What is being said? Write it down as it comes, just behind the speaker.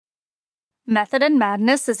Method and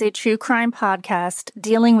Madness is a true crime podcast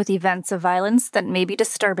dealing with events of violence that may be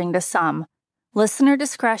disturbing to some. Listener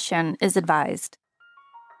discretion is advised.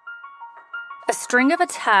 A string of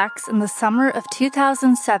attacks in the summer of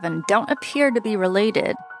 2007 don't appear to be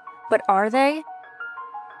related, but are they?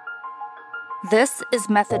 This is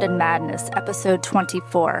Method and Madness, episode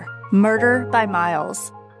 24, Murder by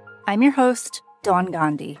Miles. I'm your host, Dawn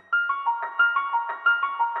Gandhi.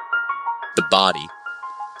 The body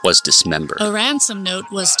was dismembered. A ransom note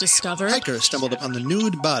was discovered. Hikers stumbled upon the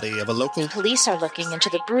nude body of a local... Police are looking into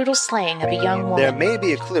the brutal slaying of a young woman. There may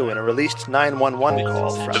be a clue in a released 911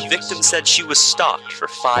 call from... The victim said she was stalked for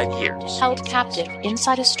 5 years. Held captive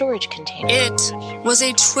inside a storage container. It was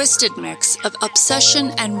a twisted mix of obsession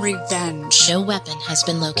and revenge. No weapon has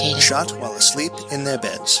been located. Shot while asleep in their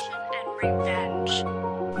beds.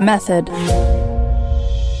 Method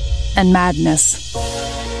and Madness.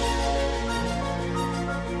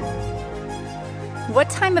 What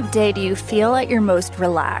time of day do you feel at your most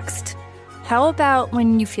relaxed? How about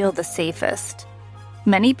when you feel the safest?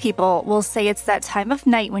 Many people will say it's that time of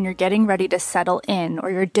night when you're getting ready to settle in or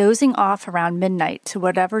you're dozing off around midnight to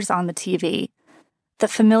whatever's on the TV. The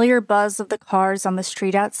familiar buzz of the cars on the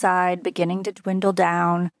street outside beginning to dwindle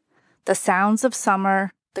down, the sounds of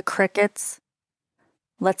summer, the crickets.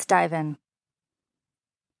 Let's dive in.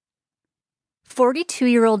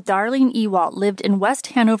 42-year-old Darlene Ewalt lived in West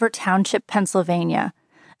Hanover Township, Pennsylvania,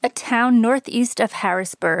 a town northeast of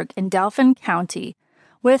Harrisburg in Dauphin County,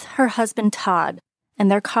 with her husband Todd and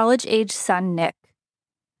their college-age son Nick.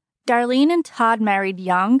 Darlene and Todd married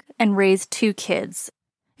young and raised 2 kids.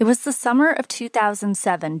 It was the summer of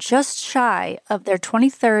 2007, just shy of their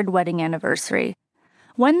 23rd wedding anniversary,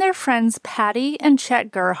 when their friends Patty and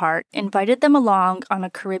Chet Gerhardt invited them along on a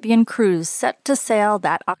Caribbean cruise set to sail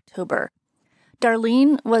that October.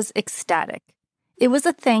 Darlene was ecstatic. It was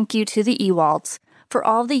a thank you to the Ewalts for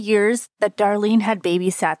all the years that Darlene had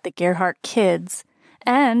babysat the Gerhardt kids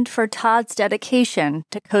and for Todd's dedication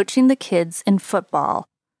to coaching the kids in football.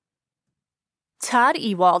 Todd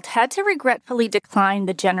Ewalt had to regretfully decline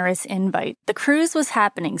the generous invite. The cruise was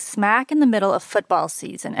happening smack in the middle of football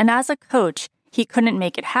season, and as a coach, he couldn't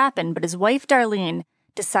make it happen, but his wife Darlene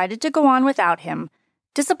decided to go on without him,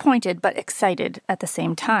 disappointed but excited at the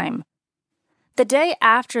same time. The day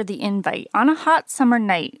after the invite, on a hot summer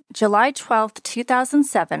night, July 12,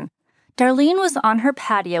 2007, Darlene was on her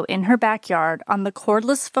patio in her backyard on the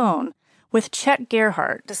cordless phone with Chet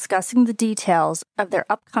Gerhardt discussing the details of their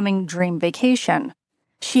upcoming dream vacation.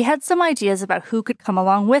 She had some ideas about who could come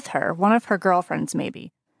along with her, one of her girlfriends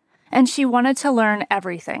maybe, and she wanted to learn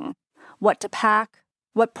everything: what to pack,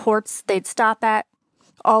 what ports they'd stop at,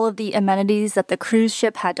 all of the amenities that the cruise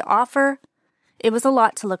ship had to offer. It was a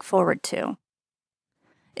lot to look forward to.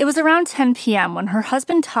 It was around 10 p.m. when her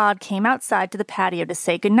husband Todd came outside to the patio to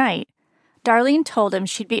say goodnight. Darlene told him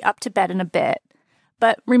she'd be up to bed in a bit,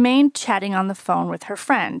 but remained chatting on the phone with her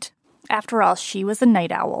friend. After all, she was a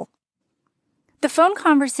night owl. The phone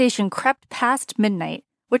conversation crept past midnight,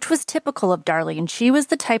 which was typical of Darlene. She was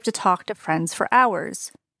the type to talk to friends for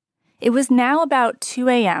hours. It was now about 2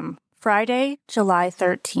 a.m., Friday, July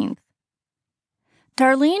 13th.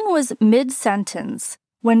 Darlene was mid-sentence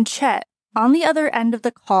when Chet, on the other end of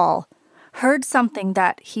the call, heard something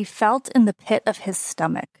that he felt in the pit of his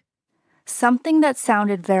stomach. Something that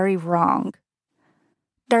sounded very wrong.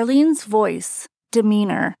 Darlene's voice,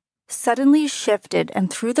 demeanor, suddenly shifted, and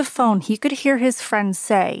through the phone he could hear his friend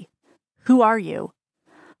say, "Who are you?"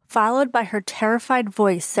 followed by her terrified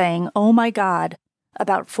voice saying, "Oh my God,"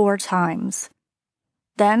 about 4 times.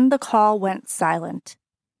 Then the call went silent.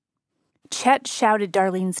 Chet shouted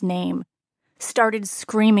Darlene's name, started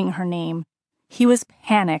screaming her name. He was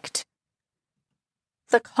panicked.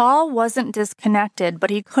 The call wasn't disconnected,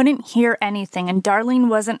 but he couldn't hear anything, and Darlene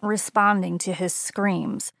wasn't responding to his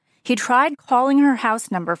screams. He tried calling her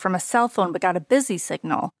house number from a cell phone but got a busy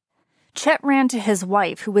signal. Chet ran to his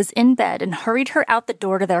wife, who was in bed, and hurried her out the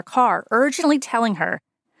door to their car, urgently telling her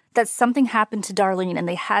that something happened to Darlene and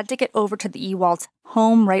they had to get over to the Ewalts'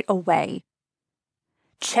 home right away.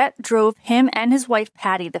 Chet drove him and his wife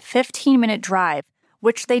Patty the 15-minute drive,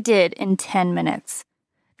 which they did in 10 minutes.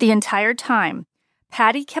 The entire time,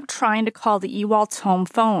 Patty kept trying to call the Ewalts' home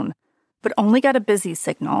phone, but only got a busy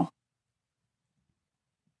signal.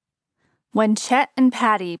 When Chet and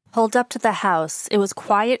Patty pulled up to the house, it was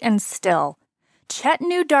quiet and still. Chet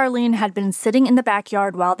knew Darlene had been sitting in the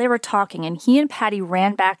backyard while they were talking, and he and Patty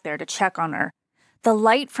ran back there to check on her, the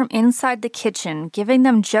light from inside the kitchen giving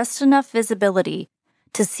them just enough visibility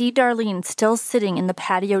to see Darlene still sitting in the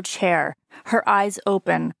patio chair, her eyes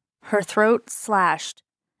open, her throat slashed,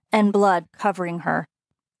 and blood covering her.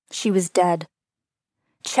 She was dead.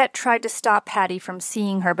 Chet tried to stop Patty from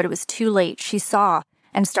seeing her, but it was too late. She saw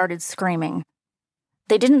and started screaming.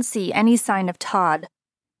 They didn't see any sign of Todd.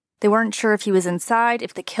 They weren't sure if he was inside,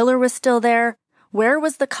 if the killer was still there. Where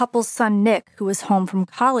was the couple's son, Nick, who was home from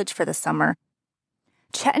college for the summer?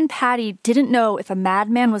 Chet and Patty didn't know if a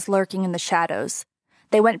madman was lurking in the shadows.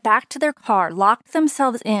 They went back to their car, locked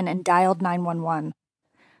themselves in, and dialed 911.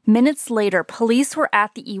 Minutes later, police were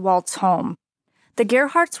at the Ewalds' home. The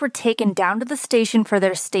Gerhardts were taken down to the station for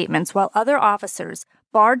their statements while other officers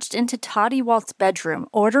barged into Todd Ewald's bedroom,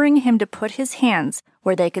 ordering him to put his hands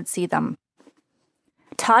where they could see them.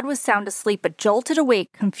 Todd was sound asleep but jolted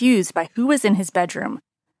awake, confused by who was in his bedroom.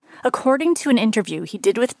 According to an interview he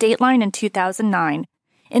did with Dateline in 2009,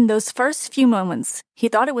 in those first few moments, he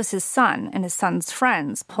thought it was his son and his son's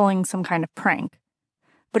friends pulling some kind of prank.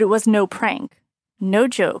 But it was no prank, no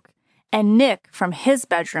joke, and Nick, from his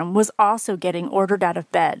bedroom, was also getting ordered out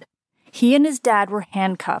of bed. He and his dad were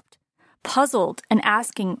handcuffed, puzzled and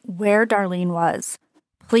asking where Darlene was,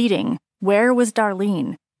 pleading, where was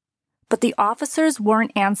Darlene? But the officers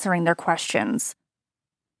weren't answering their questions.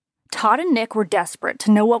 Todd and Nick were desperate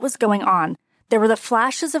to know what was going on. There were the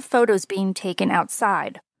flashes of photos being taken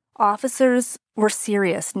outside. Officers were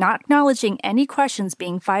serious, not acknowledging any questions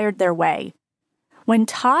being fired their way. When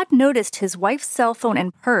Todd noticed his wife's cell phone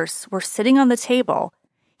and purse were sitting on the table,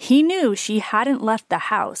 he knew she hadn't left the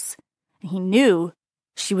house. He knew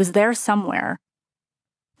she was there somewhere.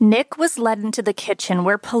 Nick was led into the kitchen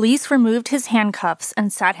where police removed his handcuffs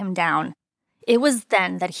and sat him down. It was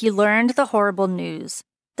then that he learned the horrible news,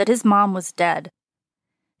 that his mom was dead.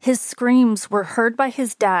 His screams were heard by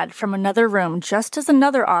his dad from another room just as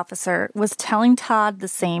another officer was telling Todd the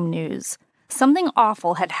same news. Something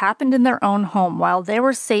awful had happened in their own home while they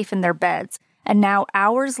were safe in their beds, and now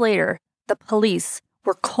hours later, the police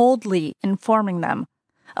were coldly informing them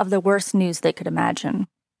of the worst news they could imagine.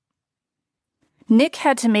 Nick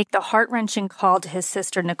had to make the heart-wrenching call to his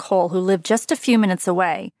sister Nicole, who lived just a few minutes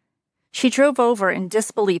away. She drove over in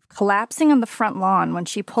disbelief, collapsing on the front lawn when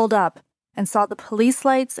she pulled up and saw the police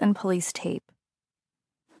lights and police tape.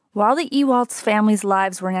 While the Ewalds family's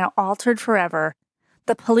lives were now altered forever,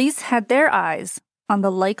 the police had their eyes on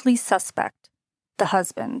the likely suspect, the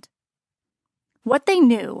husband. What they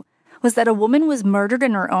knew was that a woman was murdered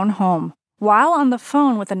in her own home while on the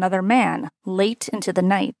phone with another man late into the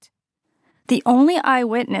night. The only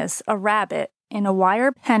eyewitness, a rabbit, in a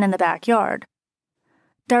wire pen in the backyard.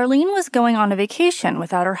 Darlene was going on a vacation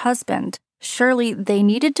without her husband. Surely they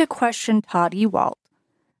needed to question Todd Ewald.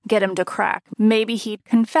 Get him to crack. Maybe he'd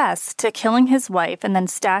confess to killing his wife and then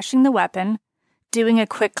stashing the weapon, doing a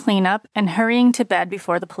quick cleanup, and hurrying to bed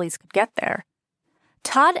before the police could get there.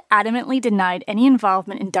 Todd adamantly denied any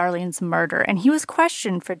involvement in Darlene's murder, and he was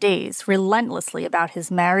questioned for days, relentlessly, about his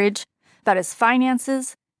marriage, about his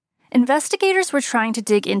finances. Investigators were trying to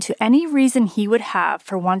dig into any reason he would have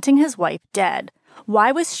for wanting his wife dead.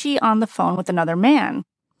 Why was she on the phone with another man?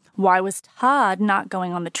 Why was Todd not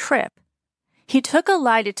going on the trip? He took a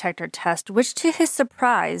lie detector test, which to his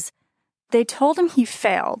surprise, they told him he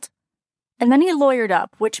failed. And then he lawyered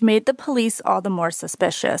up, which made the police all the more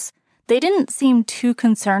suspicious. They didn't seem too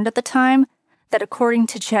concerned at the time that, according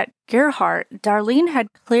to Chet Gerhardt, Darlene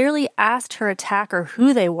had clearly asked her attacker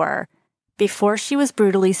who they were before she was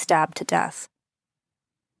brutally stabbed to death.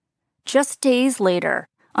 Just days later,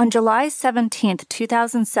 on July 17,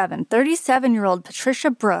 2007, 37-year-old Patricia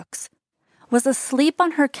Brooks was asleep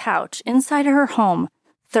on her couch inside her home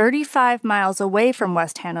 35 miles away from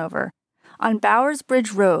West Hanover on Bowers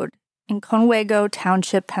Bridge Road in Conwego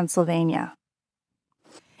Township, Pennsylvania.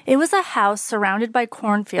 It was a house surrounded by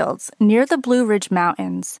cornfields near the Blue Ridge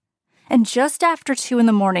Mountains, and just after 2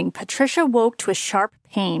 a.m, Patricia woke to a sharp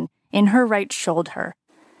pain in her right shoulder.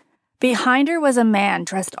 Behind her was a man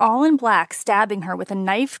dressed all in black, stabbing her with a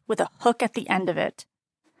knife with a hook at the end of it.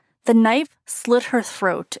 The knife slit her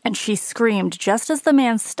throat, and she screamed just as the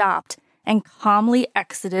man stopped and calmly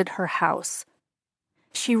exited her house.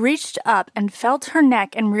 She reached up and felt her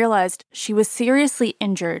neck and realized she was seriously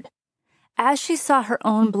injured as she saw her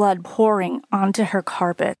own blood pouring onto her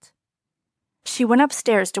carpet. She went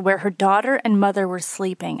upstairs to where her daughter and mother were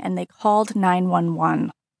sleeping, and they called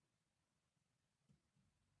 911.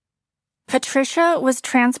 Patricia was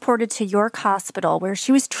transported to York Hospital, where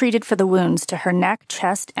she was treated for the wounds to her neck,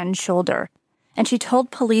 chest, and shoulder, and she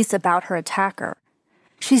told police about her attacker.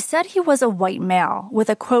 She said he was a white male with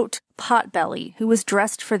a, quote, potbelly who was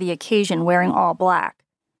dressed for the occasion wearing all black,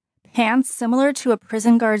 pants similar to a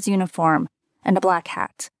prison guard's uniform, and a black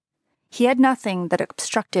hat. He had nothing that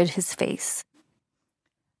obstructed his face.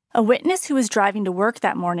 A witness who was driving to work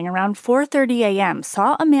that morning around 4:30 a.m.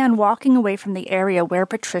 saw a man walking away from the area where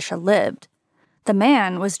Patricia lived. The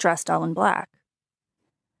man was dressed all in black.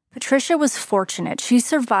 Patricia was fortunate. She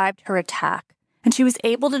survived her attack, and she was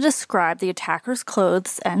able to describe the attacker's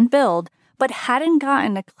clothes and build, but hadn't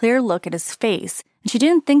gotten a clear look at his face, and she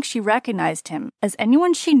didn't think she recognized him as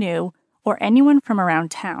anyone she knew or anyone from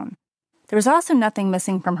around town. There was also nothing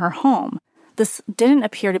missing from her home. This didn't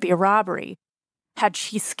appear to be a robbery. Had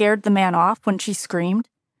she scared the man off when she screamed?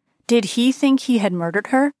 Did he think he had murdered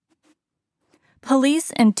her?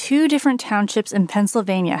 Police in 2 different townships in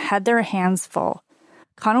Pennsylvania had their hands full.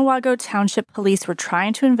 Conewago Township Police were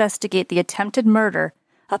trying to investigate the attempted murder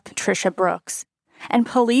of Patricia Brooks, and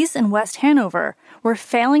police in West Hanover were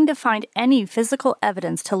failing to find any physical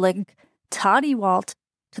evidence to link Todd Ewalt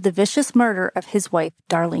to the vicious murder of his wife,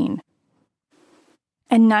 Darlene.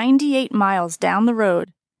 And 98 miles down the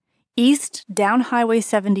road, east down Highway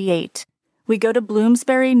 78, we go to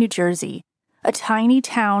Bloomsbury, New Jersey, a tiny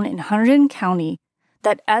town in Hunterdon County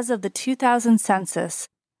that, as of the 2000 census,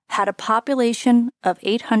 had a population of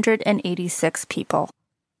 886 people.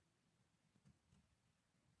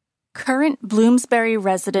 Current Bloomsbury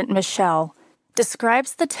resident Michelle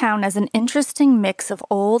describes the town as an interesting mix of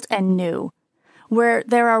old and new, where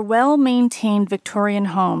there are well-maintained Victorian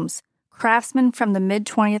homes, craftsmen from the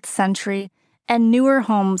mid-20th century, and newer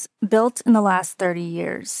homes built in the last 30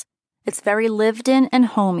 years. It's very lived-in and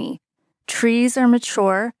homey. Trees are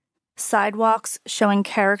mature, sidewalks showing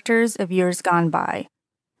characters of years gone by.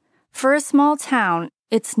 For a small town,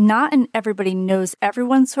 it's not an everybody knows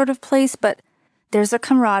everyone sort of place, but there's a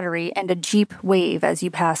camaraderie and a Jeep wave as you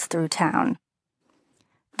pass through town.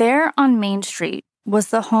 There on Main Street was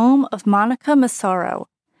the home of Monica Massaro,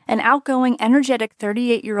 an outgoing, energetic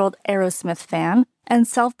 38-year-old Aerosmith fan and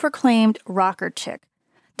self-proclaimed rocker chick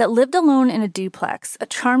that lived alone in a duplex, a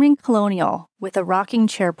charming colonial with a rocking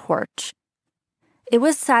chair porch. It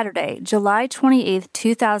was Saturday, July 28,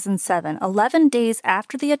 2007, 11 days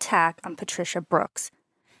after the attack on Patricia Brooks,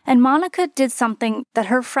 and Monica did something that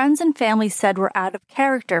her friends and family said were out of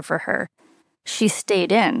character for her. She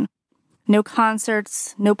stayed in. No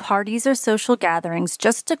concerts, no parties or social gatherings,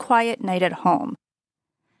 just a quiet night at home.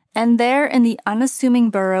 And there in the unassuming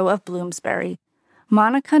borough of Bloomsbury,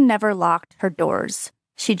 Monica never locked her doors.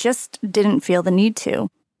 She just didn't feel the need to.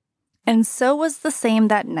 And so was the same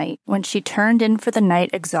that night when she turned in for the night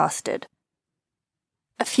exhausted.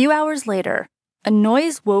 A few hours later, a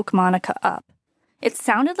noise woke Monica up. It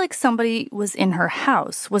sounded like somebody was in her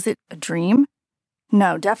house. Was it a dream?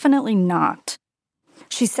 No, definitely not.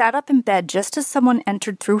 She sat up in bed just as someone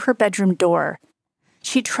entered through her bedroom door.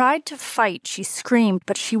 She tried to fight, she screamed,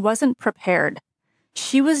 but she wasn't prepared.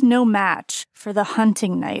 She was no match for the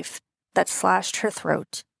hunting knife that slashed her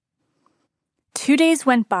throat. 2 days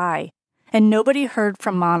went by, and nobody heard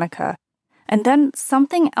from Monica. And then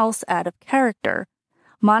something else out of character.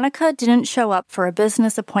 Monica didn't show up for a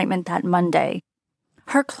business appointment that Monday.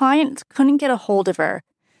 Her client couldn't get a hold of her,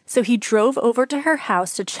 so he drove over to her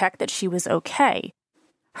house to check that she was okay.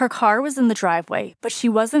 Her car was in the driveway, but she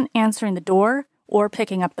wasn't answering the door or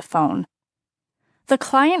picking up the phone. The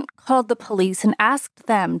client called the police and asked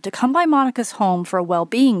them to come by Monica's home for a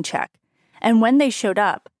well-being check, and when they showed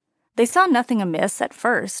up, they saw nothing amiss at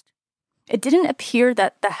first. It didn't appear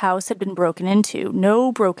that the house had been broken into.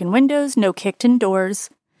 No broken windows, no kicked-in doors.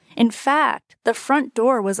 In fact, the front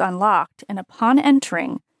door was unlocked, and upon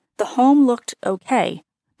entering, the home looked okay.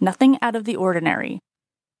 Nothing out of the ordinary.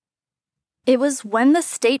 It was when the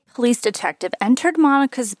state police detective entered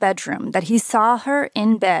Monica's bedroom that he saw her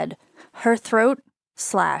in bed, her throat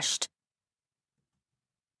slashed.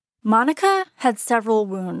 Monica had several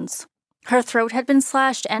wounds. Her throat had been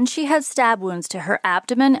slashed, and she had stab wounds to her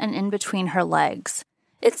abdomen and in between her legs.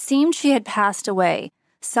 It seemed she had passed away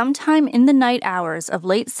sometime in the night hours of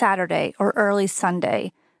late Saturday or early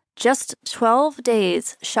Sunday, just 12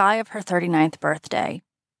 days shy of her 39th birthday.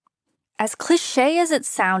 As cliché as it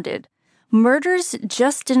sounded, murders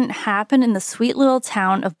just didn't happen in the sweet little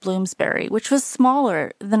town of Bloomsbury, which was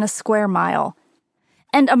smaller than a square mile.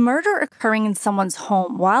 And a murder occurring in someone's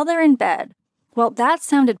home while they're in bed, well, that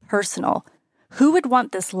sounded personal. Who would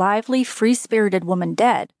want this lively, free-spirited woman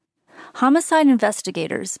dead? Homicide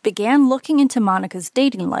investigators began looking into Monica's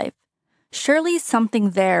dating life. Surely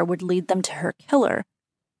something there would lead them to her killer.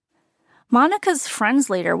 Monica's friends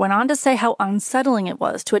later went on to say how unsettling it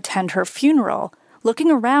was to attend her funeral, looking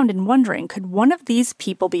around and wondering, could one of these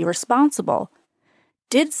people be responsible?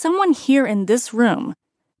 Did someone here in this room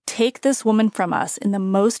take this woman from us in the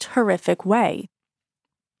most horrific way?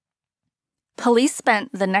 Police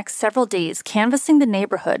spent the next several days canvassing the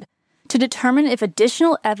neighborhood to determine if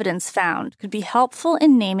additional evidence found could be helpful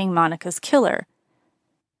in naming Monica's killer.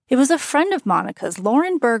 It was a friend of Monica's,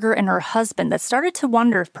 Lauren Berger, and her husband that started to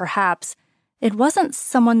wonder if perhaps it wasn't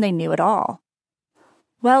someone they knew at all.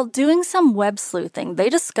 While doing some web sleuthing, they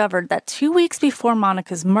discovered that 2 weeks before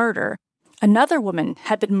Monica's murder, another woman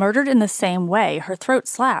had been murdered in the same way, her throat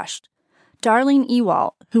slashed, Darlene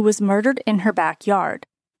Ewald, who was murdered in her backyard.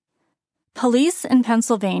 Police in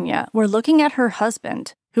Pennsylvania were looking at her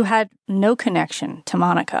husband, who had no connection to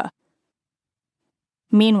Monica.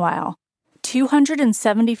 Meanwhile,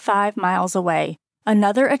 275 miles away,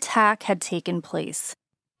 another attack had taken place.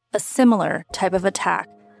 A similar type of attack,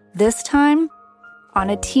 this time on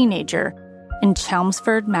a teenager in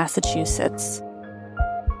Chelmsford, Massachusetts.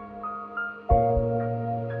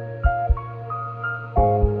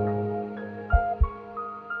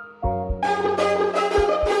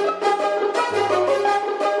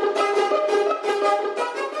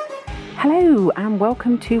 Hello, and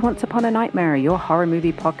welcome to Once Upon a Nightmare, your horror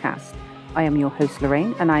movie podcast. I am your host,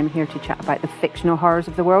 Lorraine, and I'm here to chat about the fictional horrors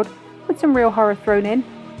of the world with some real horror thrown in.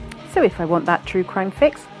 So if I want that true crime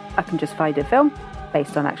fix, I can just find a film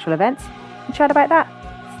based on actual events and chat about that.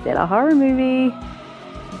 Still a horror movie.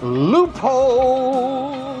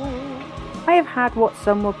 Loophole! I have had what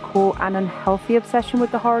some would call an unhealthy obsession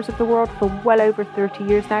with the horrors of the world for well over 30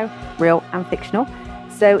 years now, real and fictional.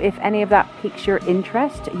 So if any of that piques your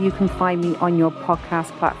interest, you can find me on your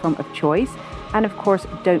podcast platform of choice. And of course,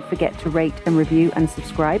 don't forget to rate and review and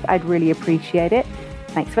subscribe. I'd really appreciate it.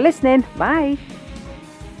 Thanks for listening. Bye.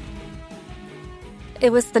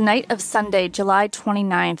 It was the night of Sunday, July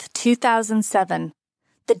 29th, 2007,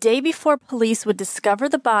 the day before police would discover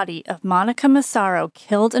the body of Monica Massaro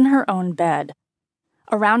killed in her own bed.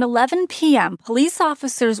 Around 11 p.m., police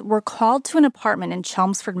officers were called to an apartment in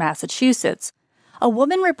Chelmsford, Massachusetts. A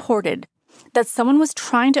woman reported that someone was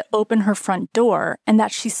trying to open her front door and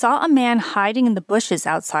that she saw a man hiding in the bushes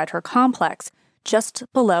outside her complex, just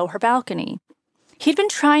below her balcony. He'd been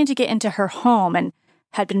trying to get into her home and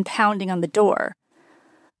had been pounding on the door.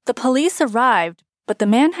 The police arrived, but the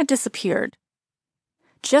man had disappeared.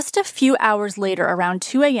 Just a few hours later, around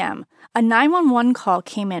 2 a.m., a 911 call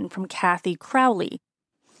came in from Kathy Crowley.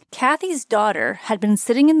 Kathy's daughter had been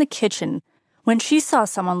sitting in the kitchen when she saw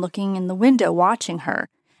someone looking in the window watching her,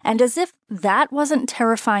 and as if that wasn't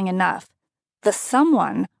terrifying enough, the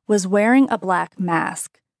someone was wearing a black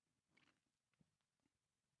mask.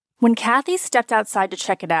 When Kathy stepped outside to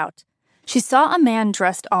check it out, she saw a man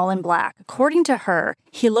dressed all in black. According to her,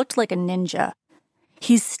 he looked like a ninja.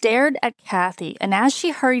 He stared at Kathy, and as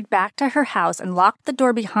she hurried back to her house and locked the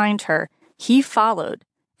door behind her, he followed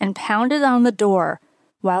and pounded on the door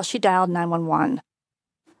while she dialed 911.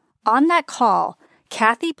 On that call,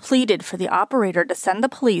 Kathy pleaded for the operator to send the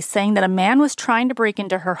police, saying that a man was trying to break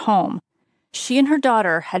into her home. She and her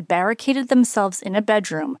daughter had barricaded themselves in a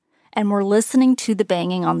bedroom and were listening to the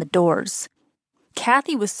banging on the doors.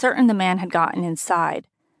 Kathy was certain the man had gotten inside.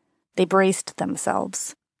 They braced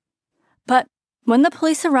themselves. But when the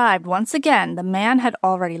police arrived, once again, the man had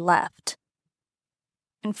already left.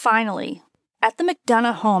 And finally, at the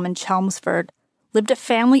McDonough home in Chelmsford, lived a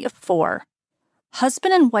family of 4.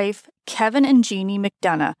 Husband and wife Kevin and Jeannie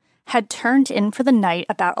McDonough had turned in for the night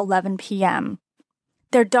about 11 p.m.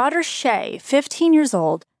 Their daughter Shay, 15 years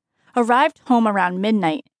old, arrived home around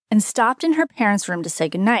midnight and stopped in her parents' room to say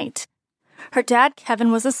goodnight. Her dad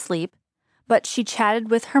Kevin was asleep, but she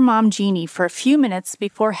chatted with her mom Jeannie for a few minutes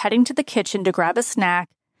before heading to the kitchen to grab a snack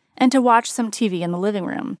and to watch some TV in the living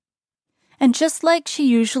room. And just like she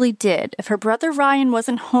usually did if her brother Ryan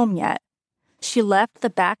wasn't home yet, she left the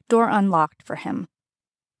back door unlocked for him.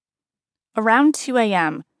 Around 2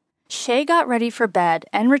 a.m., Shay got ready for bed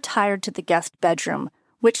and retired to the guest bedroom,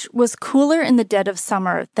 which was cooler in the dead of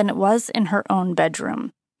summer than it was in her own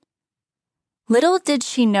bedroom. Little did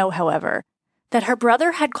she know, however, that her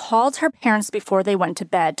brother had called her parents before they went to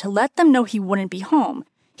bed to let them know he wouldn't be home.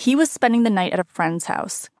 He was spending the night at a friend's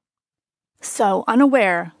house. So,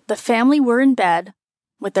 unaware, the family were in bed,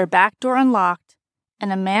 with their back door unlocked,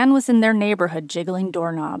 and a man was in their neighborhood jiggling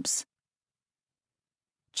doorknobs.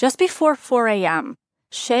 Just before 4 a.m.,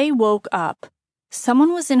 Shay woke up.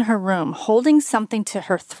 Someone was in her room holding something to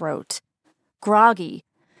her throat. Groggy,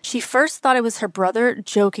 she first thought it was her brother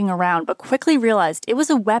joking around, but quickly realized it was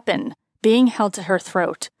a weapon being held to her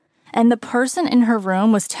throat, and the person in her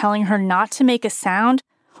room was telling her not to make a sound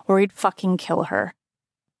or he'd fucking kill her.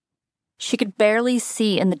 She could barely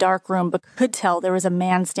see in the dark room, but could tell there was a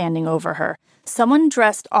man standing over her, someone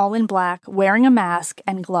dressed all in black, wearing a mask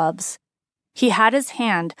and gloves. He had his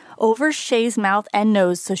hand over Shay's mouth and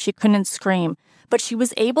nose so she couldn't scream, but she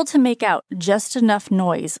was able to make out just enough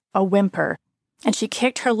noise, a whimper, and she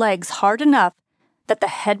kicked her legs hard enough that the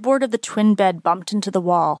headboard of the twin bed bumped into the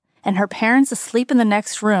wall, and her parents, asleep in the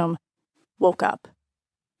next room, woke up.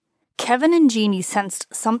 Kevin and Jeannie sensed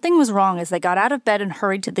something was wrong as they got out of bed and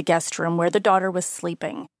hurried to the guest room where the daughter was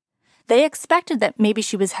sleeping. They expected that maybe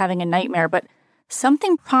she was having a nightmare, but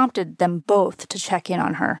something prompted them both to check in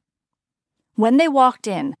on her. When they walked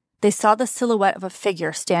in, they saw the silhouette of a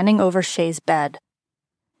figure standing over Shay's bed.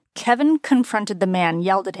 Kevin confronted the man,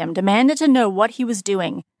 yelled at him, demanded to know what he was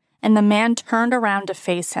doing, and the man turned around to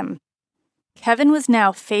face him. Kevin was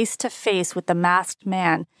now face to face with the masked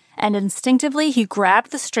man, and instinctively he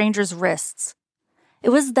grabbed the stranger's wrists. It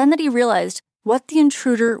was then that he realized what the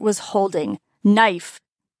intruder was holding. "Knife,"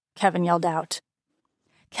 Kevin yelled out.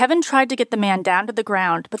 Kevin tried to get the man down to the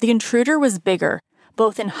ground, but the intruder was bigger,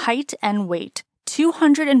 both in height and weight,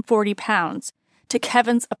 240 pounds, to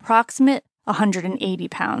Kevin's approximate 180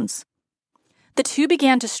 pounds. The two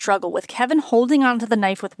began to struggle, with Kevin holding onto the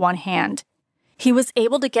knife with one hand. He was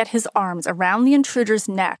able to get his arms around the intruder's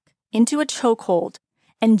neck into a chokehold,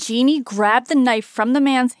 and Jeannie grabbed the knife from the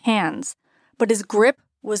man's hands, but his grip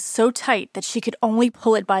was so tight that she could only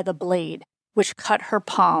pull it by the blade, which cut her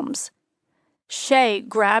palms. Shay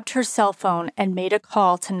grabbed her cell phone and made a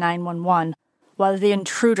call to 911 while the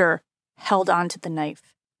intruder held onto the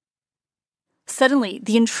knife. Suddenly,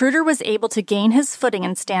 the intruder was able to gain his footing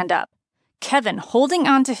and stand up, Kevin holding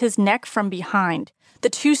onto his neck from behind. The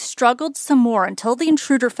two struggled some more until the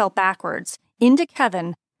intruder fell backwards into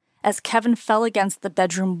Kevin as Kevin fell against the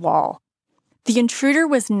bedroom wall. The intruder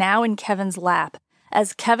was now in Kevin's lap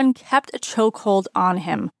as Kevin kept a chokehold on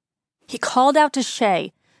him. He called out to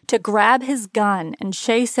Shay to grab his gun, and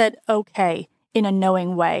Shay said okay in a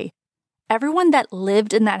knowing way. Everyone that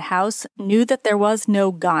lived in that house knew that there was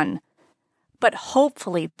no gun, but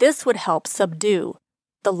hopefully this would help subdue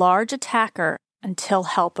the large attacker until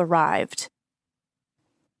help arrived.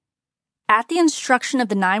 At the instruction of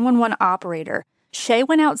the 911 operator, Shay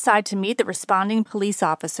went outside to meet the responding police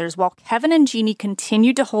officers while Kevin and Jeannie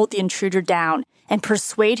continued to hold the intruder down and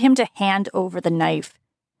persuade him to hand over the knife.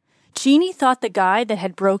 Jeannie thought the guy that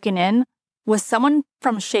had broken in was someone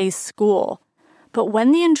from Shay's school, but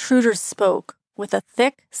when the intruder spoke with a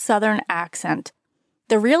thick Southern accent,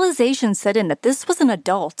 the realization set in that this was an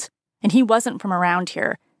adult and he wasn't from around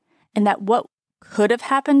here, and that what could have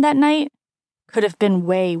happened that night could have been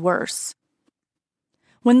way worse.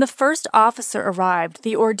 When the first officer arrived,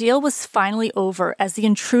 the ordeal was finally over as the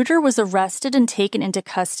intruder was arrested and taken into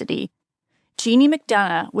custody. Jeannie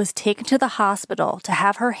McDonough was taken to the hospital to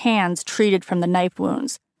have her hands treated from the knife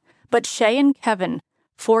wounds, but Shay and Kevin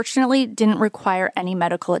fortunately didn't require any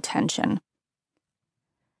medical attention.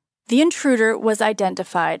 The intruder was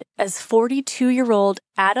identified as 42-year-old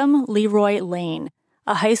Adam Leroy Lane,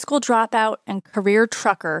 a high school dropout and career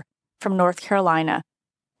trucker from North Carolina.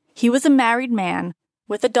 He was a married man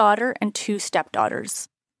with a daughter and 2 stepdaughters.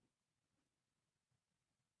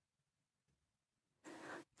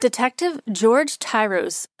 Detective George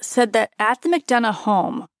Tyros said that at the McDonough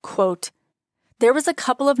home, quote, there was a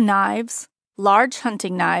couple of knives, large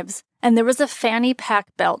hunting knives, and there was a fanny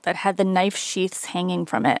pack belt that had the knife sheaths hanging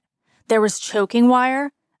from it. There was choking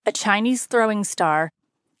wire, a Chinese throwing star,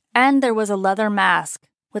 and there was a leather mask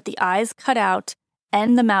with the eyes cut out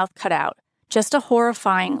and the mouth cut out, just a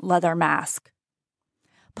horrifying leather mask.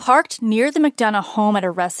 Parked near the McDonough home at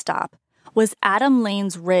a rest stop was Adam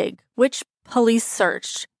Lane's rig, which police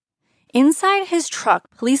searched. Inside his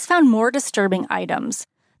truck, police found more disturbing items.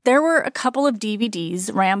 There were a couple of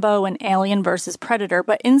DVDs, Rambo and Alien vs. Predator,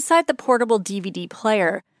 but inside the portable DVD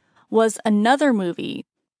player was another movie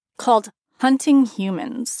called Hunting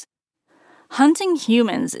Humans. Hunting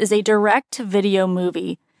Humans is a direct-to-video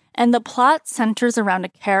movie, and the plot centers around a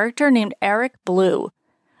character named Eric Blue,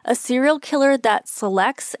 a serial killer that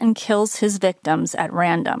selects and kills his victims at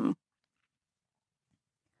random.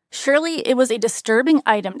 Surely it was a disturbing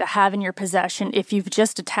item to have in your possession if you've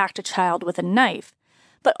just attacked a child with a knife,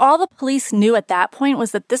 but all the police knew at that point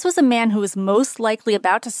was that this was a man who was most likely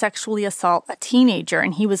about to sexually assault a teenager,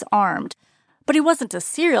 and he was armed. But he wasn't a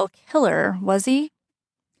serial killer, was he?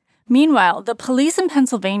 Meanwhile, the police in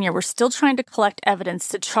Pennsylvania were still trying to collect evidence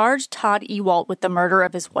to charge Todd Ewalt with the murder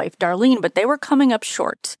of his wife Darlene, but they were coming up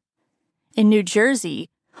short. In New Jersey,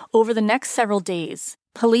 over the next several days,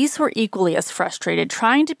 police were equally as frustrated,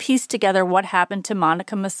 trying to piece together what happened to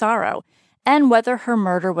Monica Massaro and whether her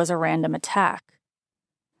murder was a random attack.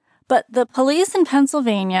 But the police in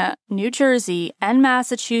Pennsylvania, New Jersey, and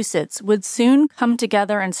Massachusetts would soon come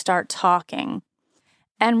together and start talking,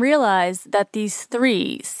 and realize that these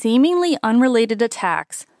 3 seemingly unrelated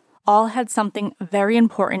attacks all had something very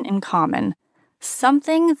important in common,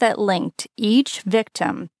 something that linked each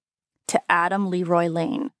victim to Adam Leroy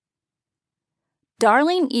Lane.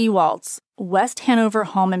 Darlene Ewald's West Hanover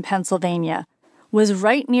home in Pennsylvania was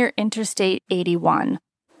right near Interstate 81,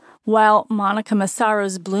 while Monica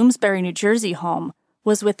Massaro's Bloomsbury, New Jersey home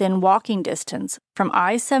was within walking distance from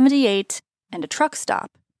I-78 and a truck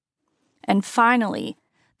stop. And finally,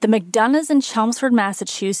 the McDonoughs in Chelmsford,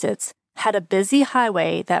 Massachusetts had a busy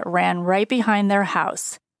highway that ran right behind their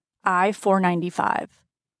house, I-495.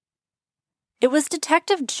 It was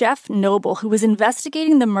Detective Jeff Noble who was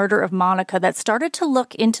investigating the murder of Monica that started to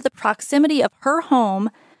look into the proximity of her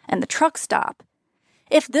home and the truck stop.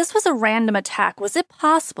 If this was a random attack, was it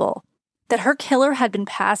possible that her killer had been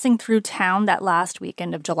passing through town that last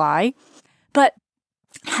weekend of July? But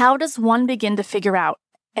how does one begin to figure out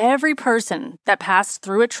every person that passed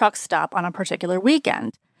through a truck stop on a particular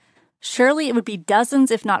weekend? Surely it would be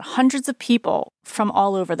dozens, if not hundreds of people from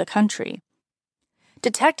all over the country.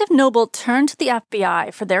 Detective Noble turned to the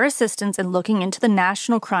FBI for their assistance in looking into the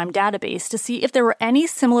National Crime Database to see if there were any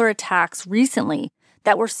similar attacks recently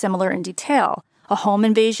that were similar in detail, a home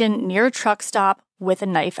invasion near a truck stop with a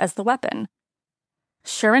knife as the weapon.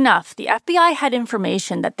 Sure enough, the FBI had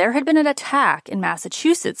information that there had been an attack in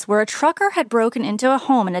Massachusetts where a trucker had broken into a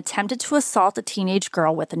home and attempted to assault a teenage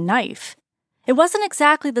girl with a knife. It wasn't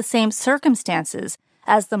exactly the same circumstances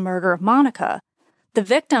as the murder of Monica. The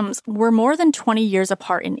victims were more than 20 years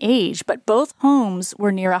apart in age, but both homes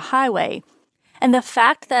were near a highway. And the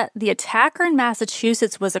fact that the attacker in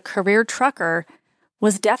Massachusetts was a career trucker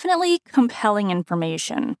was definitely compelling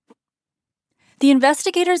information. The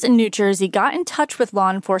investigators in New Jersey got in touch with law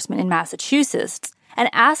enforcement in Massachusetts and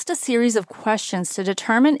asked a series of questions to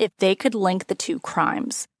determine if they could link the two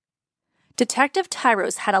crimes. Detective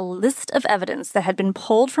Tyros had a list of evidence that had been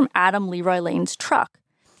pulled from Adam Leroy Lane's truck.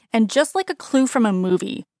 And just like a clue from a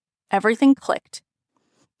movie, everything clicked.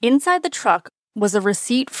 Inside the truck was a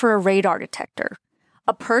receipt for a radar detector,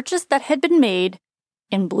 a purchase that had been made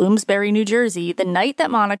in Bloomsbury, New Jersey, the night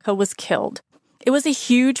that Monica was killed. It was a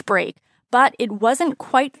huge break, but it wasn't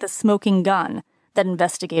quite the smoking gun that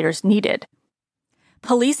investigators needed.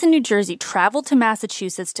 Police in New Jersey traveled to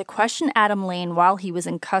Massachusetts to question Adam Lane while he was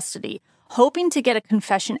in custody, hoping to get a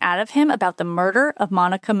confession out of him about the murder of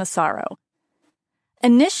Monica Massaro.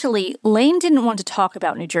 Initially, Lane didn't want to talk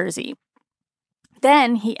about New Jersey.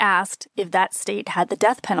 Then he asked if that state had the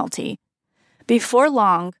death penalty. Before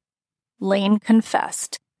long, Lane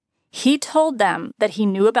confessed. He told them that he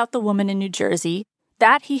knew about the woman in New Jersey,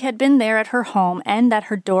 that he had been there at her home, and that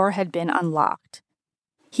her door had been unlocked.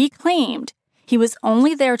 He claimed he was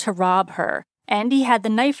only there to rob her, and he had the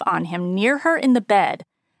knife on him near her in the bed,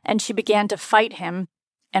 and she began to fight him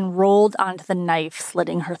and rolled onto the knife,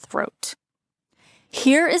 slitting her throat.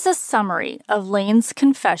 Here is a summary of Lane's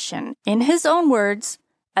confession, in his own words,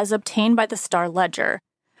 as obtained by the Star-Ledger.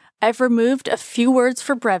 I've removed a few words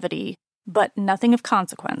for brevity, but nothing of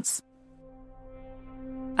consequence.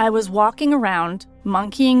 I was walking around,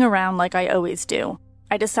 monkeying around like I always do.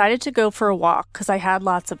 I decided to go for a walk because I had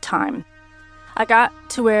lots of time. I got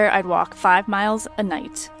to where I'd walk 5 miles a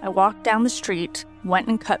night. I walked down the street, went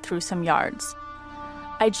and cut through some yards.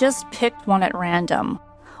 I just picked one at random,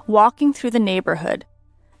 walking through the neighborhood.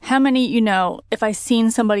 How many, if I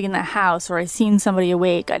seen somebody in the house or I seen somebody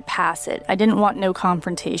awake, I'd pass it. I didn't want no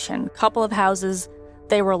confrontation. Couple of houses,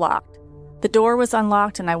 they were locked. The door was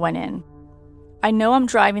unlocked and I went in. I know I'm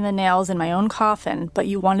driving the nails in my own coffin, but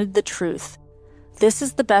you wanted the truth. This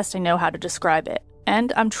is the best I know how to describe it,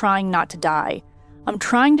 and I'm trying not to die. I'm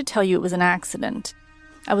trying to tell you it was an accident.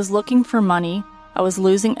 I was looking for money. I was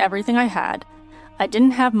losing everything I had. I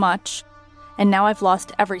didn't have much, and now I've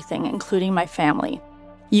lost everything, including my family.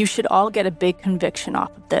 You should all get a big conviction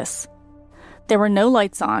off of this. There were no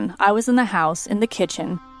lights on. I was in the house, in the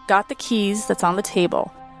kitchen, got the keys that's on the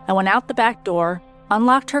table. I went out the back door,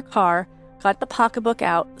 unlocked her car, got the pocketbook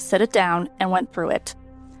out, set it down, and went through it.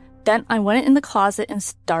 Then I went in the closet and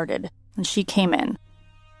started, and she came in.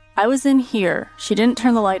 I was in here. She didn't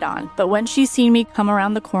turn the light on, but when she seen me come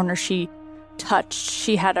around the corner, she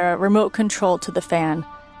had a remote control to the fan,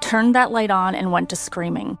 turned that light on, and went to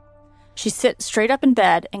screaming. She sit straight up in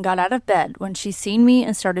bed and got out of bed when she seen me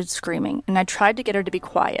and started screaming, and I tried to get her to be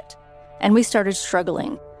quiet. And we started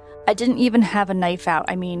struggling. I didn't even have a knife out.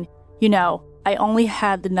 I only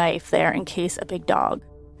had the knife there in case a big dog.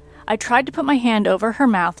 I tried to put my hand over her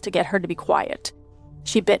mouth to get her to be quiet.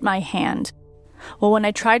 She bit my hand. Well, when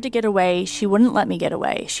I tried to get away, she wouldn't let me get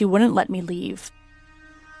away. She wouldn't let me leave.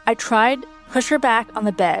 I tried to push her back on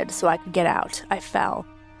the bed so I could get out. I fell.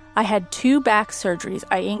 I had 2 back surgeries.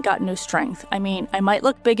 I ain't got no strength. I mean, I might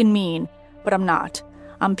look big and mean, but I'm not.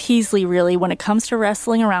 I'm Peasley, really, when it comes to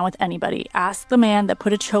wrestling around with anybody. Ask the man that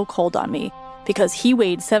put a chokehold on me, because he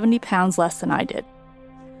weighed 70 pounds less than I did.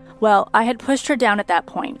 Well, I had pushed her down at that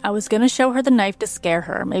point. I was going to show her the knife to scare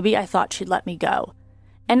her. Maybe I thought she'd let me go.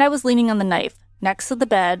 And I was leaning on the knife, next to the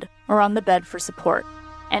bed, or on the bed for support.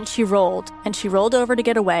 And she rolled over to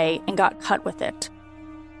get away and got cut with it.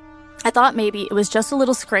 I thought maybe it was just a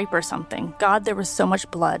little scrape or something. God, there was so much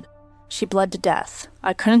blood. She bled to death.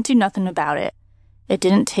 I couldn't do nothing about it. It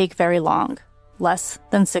didn't take very long. Less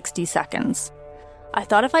than 60 seconds. I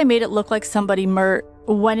thought if I made it look like somebody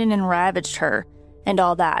went in and ravaged her and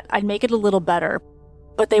all that, I'd make it a little better,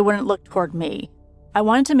 but they wouldn't look toward me. I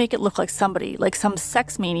wanted to make it look like somebody, like some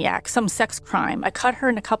sex maniac, some sex crime. I cut her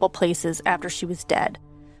in a couple places after she was dead,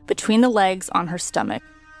 between the legs on her stomach.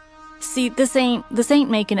 See, this ain't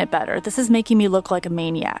making it better. This is making me look like a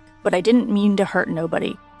maniac, but I didn't mean to hurt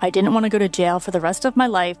nobody. I didn't want to go to jail for the rest of my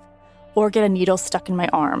life or get a needle stuck in my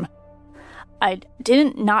arm. I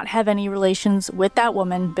didn't not have any relations with that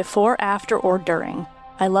woman before, after, or during.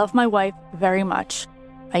 I love my wife very much.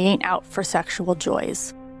 I ain't out for sexual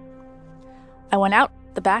joys. I went out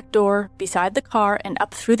the back door, beside the car, and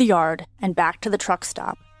up through the yard, and back to the truck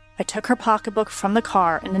stop. I took her pocketbook from the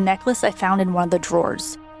car and a necklace I found in one of the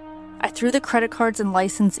drawers. I threw the credit cards and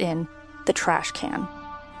license in the trash can.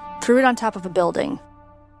 Threw it on top of a building.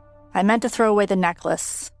 I meant to throw away the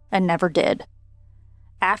necklace, and never did.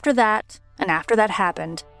 After that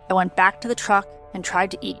happened, I went back to the truck and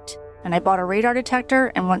tried to eat. And I bought a radar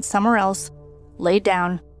detector and went somewhere else, laid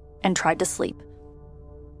down, and tried to sleep.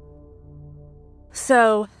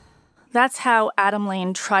 So, that's how Adam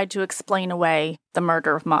Lane tried to explain away the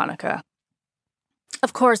murder of Monica.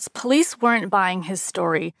 Of course, police weren't buying his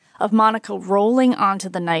story of Monica rolling onto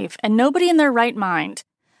the knife, and nobody in their right mind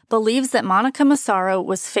believes that Monica Massaro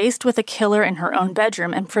was faced with a killer in her own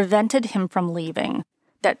bedroom and prevented him from leaving,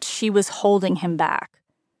 that she was holding him back.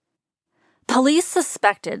 Police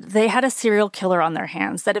suspected they had a serial killer on their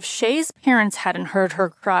hands, that if Shay's parents hadn't heard her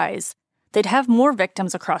cries, they'd have more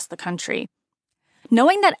victims across the country.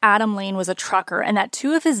 Knowing that Adam Lane was a trucker and that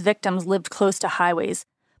 2 of his victims lived close to highways,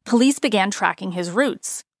 police began tracking his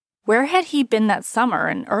routes. Where had he been that summer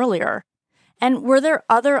and earlier? And were there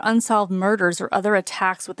other unsolved murders or other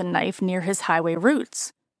attacks with a knife near his highway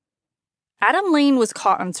routes? Adam Lane was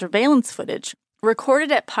caught on surveillance footage,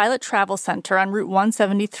 recorded at Pilot Travel Center on Route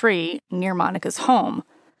 173 near Monica's home.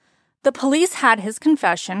 The police had his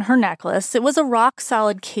confession, her necklace. It was a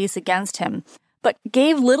rock-solid case against him, but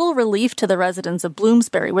gave little relief to the residents of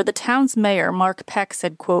Bloomsbury, where the town's mayor, Mark Peck,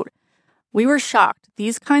 said, quote, "We were shocked.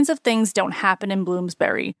 These kinds of things don't happen in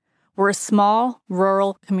Bloomsbury. We're a small,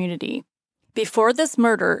 rural community. Before this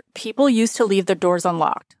murder, people used to leave their doors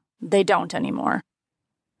unlocked. They don't anymore."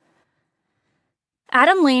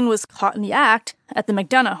 Adam Lane was caught in the act at the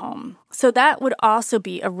McDonough home, so that would also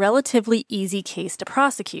be a relatively easy case to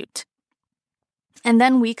prosecute. And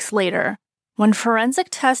then weeks later, when forensic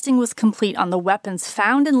testing was complete on the weapons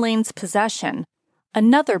found in Lane's possession,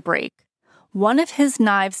 another break. One of his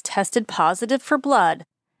knives tested positive for blood,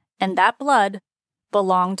 and that blood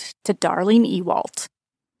belonged to Darlene Ewalt.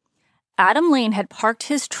 Adam Lane had parked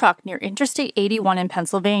his truck near Interstate 81 in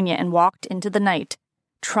Pennsylvania and walked into the night,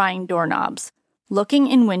 trying doorknobs, looking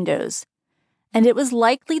in windows, and it was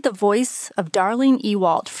likely the voice of Darlene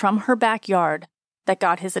Ewalt from her backyard that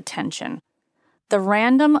got his attention. The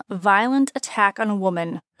random, violent attack on a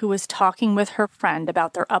woman who was talking with her friend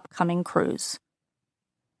about their upcoming cruise.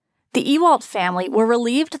 The Ewalt family were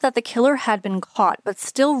relieved that the killer had been caught, but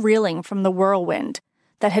still reeling from the whirlwind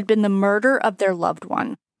that had been the murder of their loved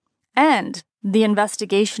one, and the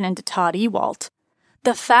investigation into Todd Ewalt.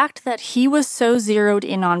 The fact that he was so zeroed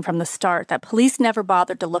in on from the start that police never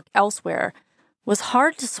bothered to look elsewhere was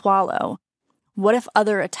hard to swallow. What if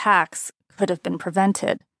other attacks could have been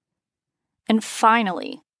prevented? And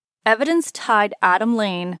finally, evidence tied Adam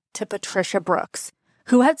Lane to Patricia Brooks,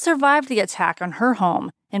 who had survived the attack on her home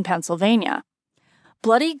in Pennsylvania.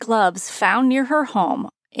 Bloody gloves found near her home,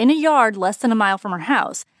 in a yard less than a mile from her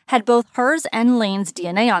house, had both hers and Lane's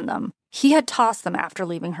DNA on them. He had tossed them after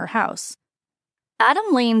leaving her house.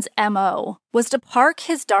 Adam Lane's M.O. was to park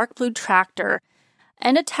his dark blue tractor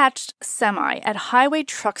and attached semi at highway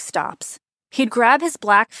truck stops. He'd grab his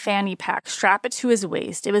black fanny pack, strap it to his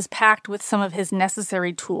waist. It was packed with some of his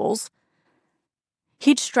necessary tools.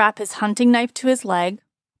 He'd strap his hunting knife to his leg,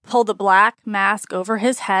 pull the black mask over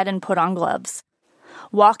his head, and put on gloves.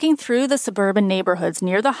 Walking through the suburban neighborhoods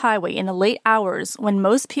near the highway in the late hours when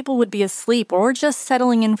most people would be asleep or just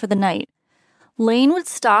settling in for the night, Lane would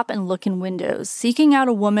stop and look in windows, seeking out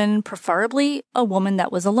a woman, preferably a woman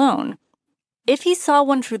that was alone. If he saw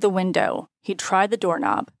one through the window, he'd try the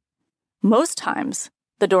doorknob. Most times,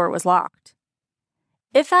 the door was locked.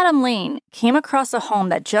 If Adam Lane came across a home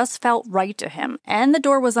that just felt right to him and the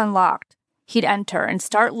door was unlocked, he'd enter and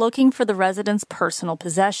start looking for the resident's personal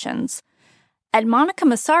possessions. At Monica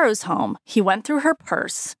Massaro's home, he went through her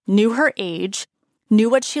purse, knew her age, knew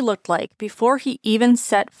what she looked like before he even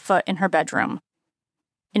set foot in her bedroom.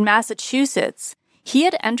 In Massachusetts, he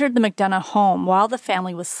had entered the McDonough home while the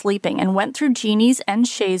family was sleeping and went through Jeannie's and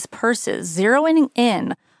Shay's purses, zeroing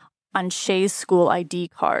in on Shay's school ID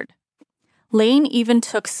card. Lane even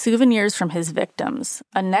took souvenirs from his victims.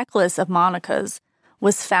 A necklace of Monica's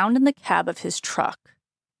was found in the cab of his truck.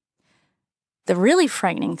 The really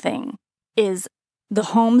frightening thing is the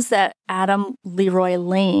homes that Adam Leroy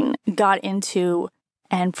Lane got into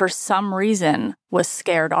and for some reason was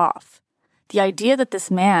scared off. The idea that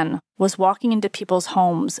this man was walking into people's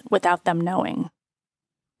homes without them knowing.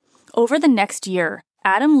 Over the next year,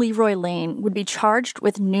 Adam Leroy Lane would be charged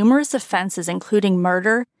with numerous offenses including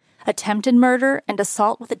murder, attempted murder, and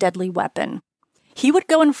assault with a deadly weapon. He would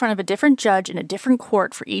go in front of a different judge in a different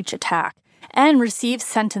court for each attack and receive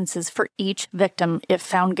sentences for each victim if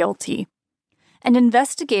found guilty. And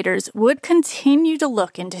investigators would continue to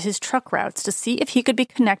look into his truck routes to see if he could be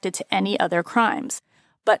connected to any other crimes.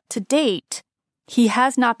 But to date, he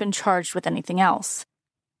has not been charged with anything else.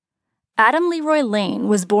 Adam Leroy Lane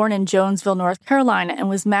was born in Jonesville, North Carolina, and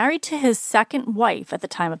was married to his second wife at the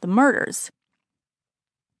time of the murders.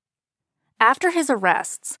 After his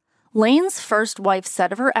arrests, Lane's first wife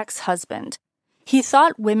said of her ex-husband, he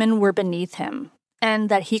thought women were beneath him and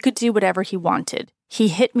that he could do whatever he wanted. He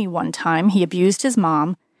hit me one time, he abused his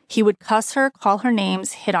mom, he would cuss her, call her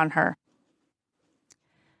names, hit on her.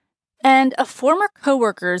 And a former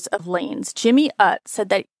co-worker of Lane's, Jimmy Utt, said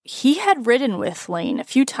that he had ridden with Lane a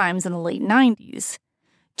few times in the late 90s.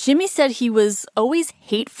 Jimmy said he was always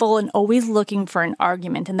hateful and always looking for an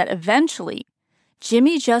argument, and that eventually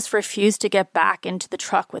Jimmy just refused to get back into the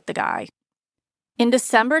truck with the guy. In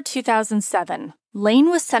December 2007, Lane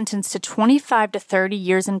was sentenced to 25 to 30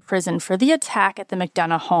 years in prison for the attack at the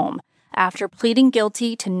McDonough home after pleading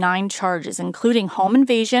guilty to 9 charges, including home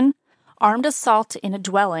invasion, armed assault in a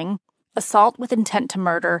dwelling, assault with intent to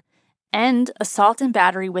murder, and assault and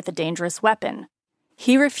battery with a dangerous weapon.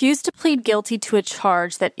 He refused to plead guilty to a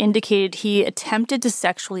charge that indicated he attempted to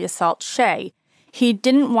sexually assault Shay. He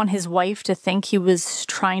didn't want his wife to think he was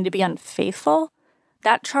trying to be unfaithful.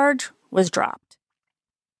 That charge was dropped.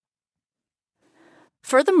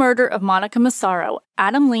 For the murder of Monica Massaro,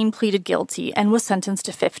 Adam Lane pleaded guilty and was sentenced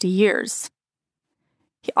to 50 years.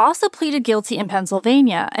 He also pleaded guilty in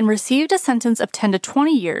Pennsylvania and received a sentence of 10 to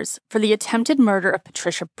 20 years for the attempted murder of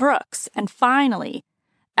Patricia Brooks. And finally,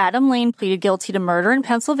 Adam Lane pleaded guilty to murder in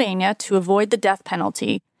Pennsylvania to avoid the death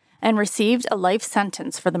penalty and received a life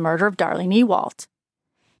sentence for the murder of Darlene Ewald.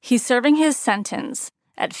 He's serving his sentence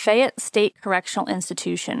at Fayette State Correctional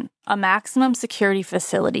Institution, a maximum security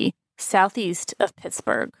facility southeast of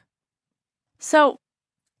Pittsburgh. So,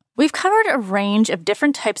 we've covered a range of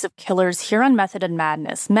different types of killers here on Method and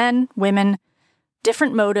Madness: men, women,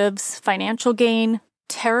 different motives, financial gain,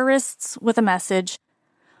 terrorists with a message.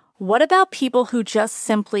 What about people who just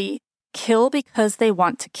simply kill because they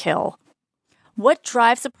want to kill? What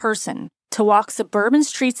drives a person to walk suburban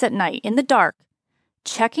streets at night in the dark,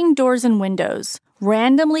 checking doors and windows,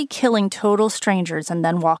 randomly killing total strangers and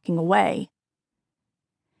then walking away?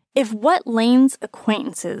 If what Lane's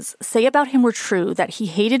acquaintances say about him were true, that he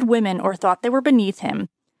hated women or thought they were beneath him,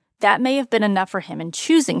 that may have been enough for him in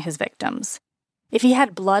choosing his victims. If he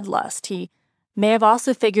had bloodlust, he may have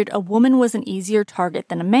also figured a woman was an easier target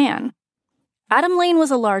than a man. Adam Lane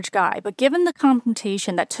was a large guy, but given the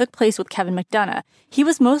confrontation that took place with Kevin McDonough, he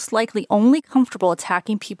was most likely only comfortable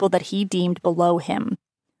attacking people that he deemed below him,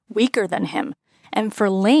 weaker than him, and for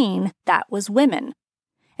Lane, that was women.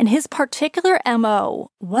 And his particular MO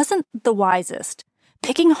wasn't the wisest,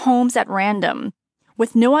 picking homes at random,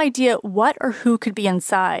 with no idea what or who could be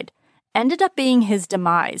inside, ended up being his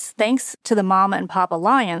demise, thanks to the Mama and Papa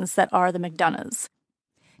Lions that are the McDonoughs.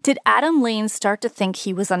 Did Adam Lane start to think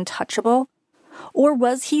he was untouchable? Or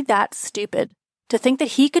was he that stupid to think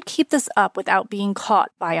that he could keep this up without being caught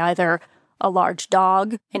by either a large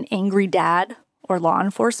dog, an angry dad, or law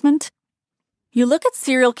enforcement? You look at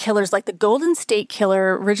serial killers like the Golden State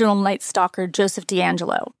Killer, original Night Stalker Joseph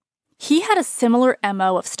DeAngelo. He had a similar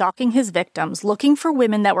MO of stalking his victims, looking for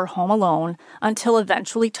women that were home alone, until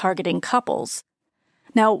eventually targeting couples.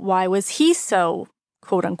 Now, why was he so,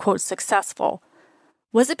 quote-unquote, successful?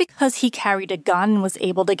 Was it because he carried a gun and was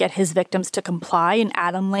able to get his victims to comply and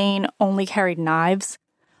Adam Lane only carried knives?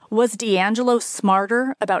 Was D'Angelo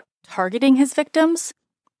smarter about targeting his victims?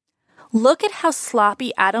 Look at how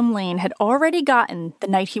sloppy Adam Lane had already gotten the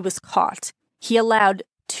night he was caught. He allowed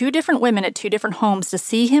 2 different women at 2 different homes to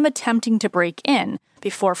see him attempting to break in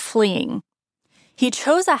before fleeing. He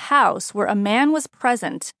chose a house where a man was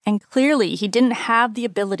present, and clearly he didn't have the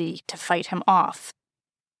ability to fight him off.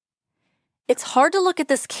 It's hard to look at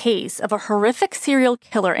this case of a horrific serial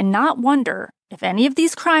killer and not wonder if any of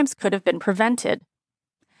these crimes could have been prevented.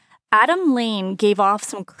 Adam Lane gave off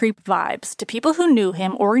some creep vibes to people who knew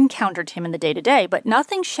him or encountered him in the day-to-day, but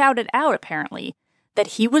nothing shouted out, apparently, that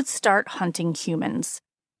he would start hunting humans.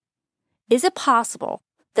 Is it possible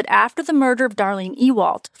that after the murder of Darlene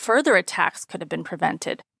Ewald, further attacks could have been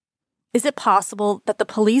prevented? Is it possible that the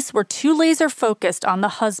police were too laser-focused on the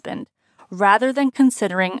husband rather than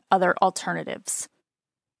considering other alternatives?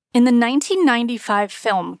 In the 1995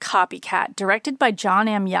 film Copycat, directed by John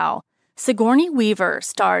Amiel, Sigourney Weaver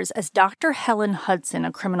stars as Dr. Helen Hudson,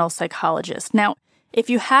 a criminal psychologist. Now, if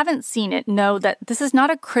you haven't seen it, know that this is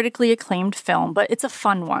not a critically acclaimed film, but it's a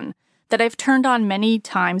fun one that I've turned on many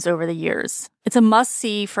times over the years. It's a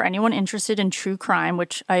must-see for anyone interested in true crime,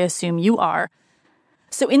 which I assume you are.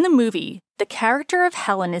 So in the movie, the character of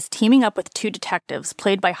Helen is teaming up with 2 detectives,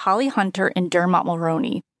 played by Holly Hunter and Dermot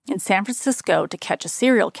Mulroney, in San Francisco to catch a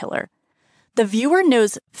serial killer. The viewer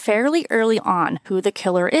knows fairly early on who the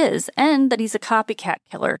killer is, and that he's a copycat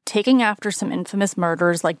killer, taking after some infamous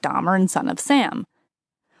murderers like Dahmer and Son of Sam.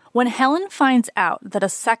 When Helen finds out that a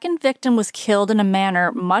second victim was killed in a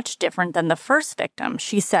manner much different than the first victim,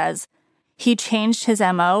 she says, "He changed his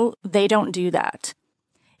MO, they don't do that."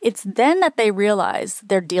 It's then that they realize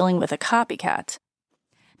they're dealing with a copycat.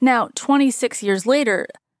 Now, 26 years later,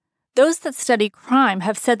 those that study crime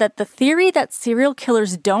have said that the theory that serial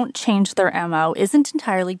killers don't change their MO isn't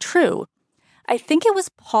entirely true. I think it was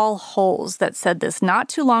Paul Holes that said this not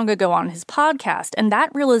too long ago on his podcast, and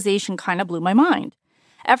that realization kind of blew my mind.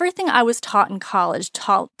 Everything I was taught in college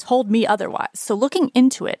told me otherwise, so looking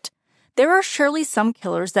into it, there are surely some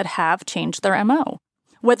killers that have changed their MO.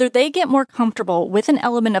 Whether they get more comfortable with an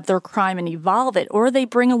element of their crime and evolve it, or they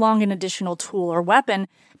bring along an additional tool or weapon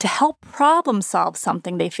to help problem solve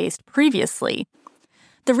something they faced previously.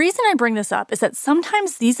 The reason I bring this up is that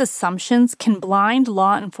sometimes these assumptions can blind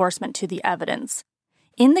law enforcement to the evidence.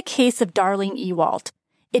 In the case of Darlene Ewald,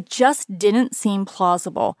 it just didn't seem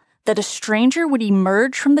plausible that a stranger would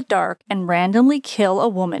emerge from the dark and randomly kill a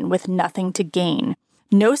woman with nothing to gain.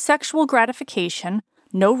 No sexual gratification,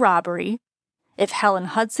 no robbery. If Helen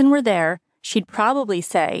Hudson were there, she'd probably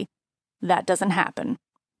say, "That doesn't happen."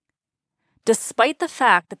 Despite the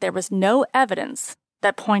fact that there was no evidence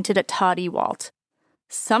that pointed at Todd Ewald,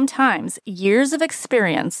 sometimes years of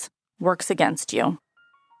experience works against you.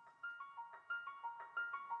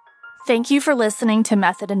 Thank you for listening to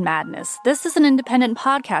Method and Madness. This is an independent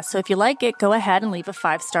podcast, so if you like it, go ahead and leave a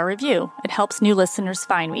 5-star review. It helps new listeners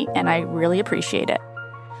find me, and I really appreciate it.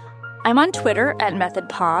 I'm on Twitter at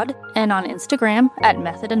MethodPod and on Instagram at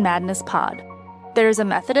Method and Madness Pod. There's a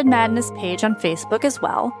Method and Madness page on Facebook as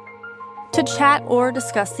well. To chat or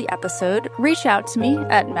discuss the episode, reach out to me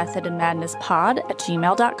at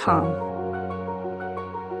methodandmadnesspod@gmail.com.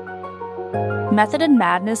 Method and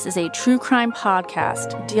Madness is a true crime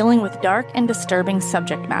podcast dealing with dark and disturbing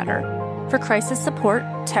subject matter. For crisis support,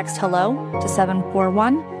 text HELLO to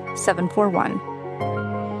 741-741.